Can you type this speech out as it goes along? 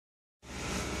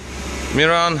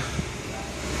Miran,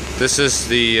 this is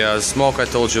the smoke I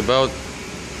told you about.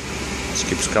 It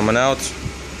keeps coming out.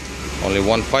 Only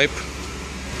one pipe.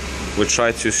 We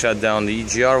try to shut down the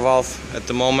EGR valve at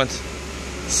the moment,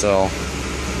 so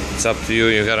it's up to you.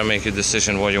 You gotta make a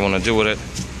decision what you want to do with it.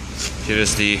 Here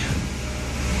is the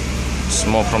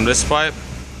smoke from this pipe.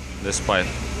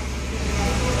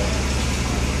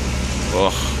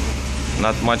 Ugh,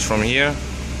 not much from here,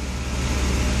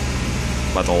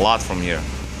 but a lot from here.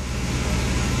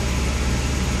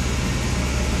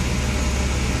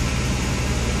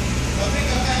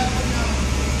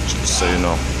 Just so you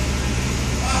know.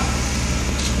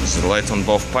 There's a light on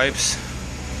both pipes.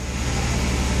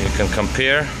 You can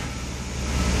compare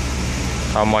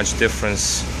how much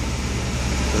difference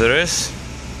there is.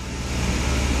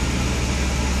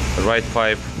 The right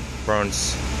pipe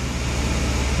burns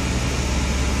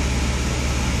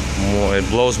more, it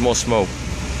blows more smoke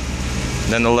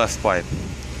than the left pipe.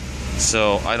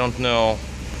 So I don't know,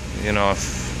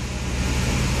 if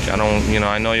I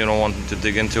know you don't want to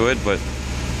dig into it, but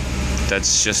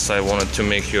that's just, I wanted to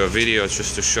make you a video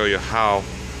just to show you how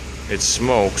it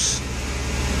smokes,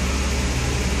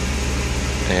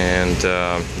 and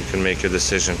you can make your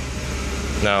decision.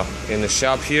 Now in the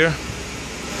shop here,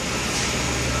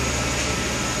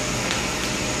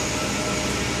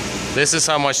 this is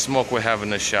how much smoke we have in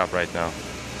the shop right now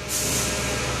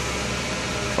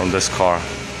from this car.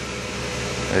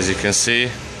 As you can see,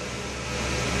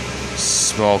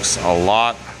 smokes a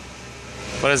lot,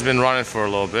 but it's been running for a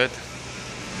little bit.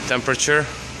 Temperature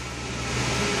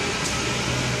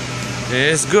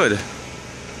is good,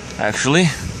 actually.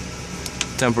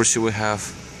 Temperature we have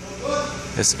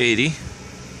is 80.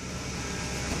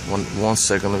 One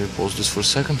second, let me pause this for a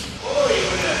second.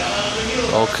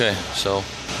 Okay, so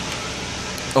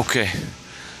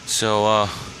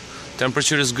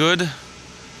temperature is good.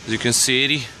 As you can see,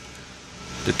 80.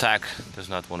 The tach does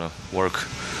not want to work,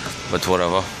 but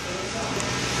whatever.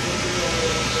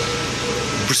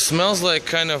 It smells like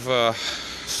kind of a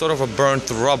sort of a burnt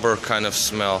rubber kind of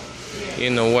smell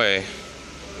in a way,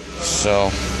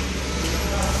 so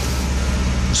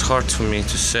it's hard for me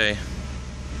to say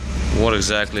what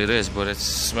exactly it is, but it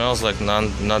smells like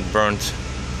not burnt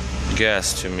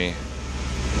gas to me.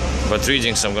 But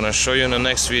readings I'm gonna show you in the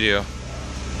next video.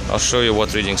 I'll show you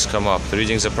what readings come up. The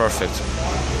readings are perfect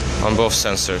on both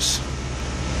sensors,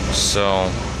 so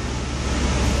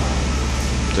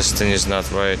this thing is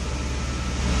not right.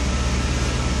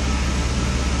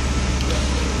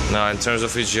 Now in terms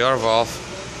of EGR valve,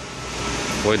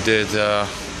 we did we'll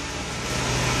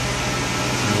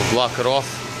block it off.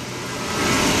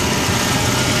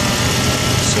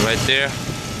 So right there,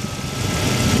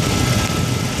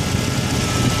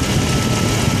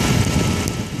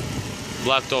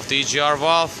 blocked off the EGR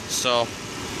valve, so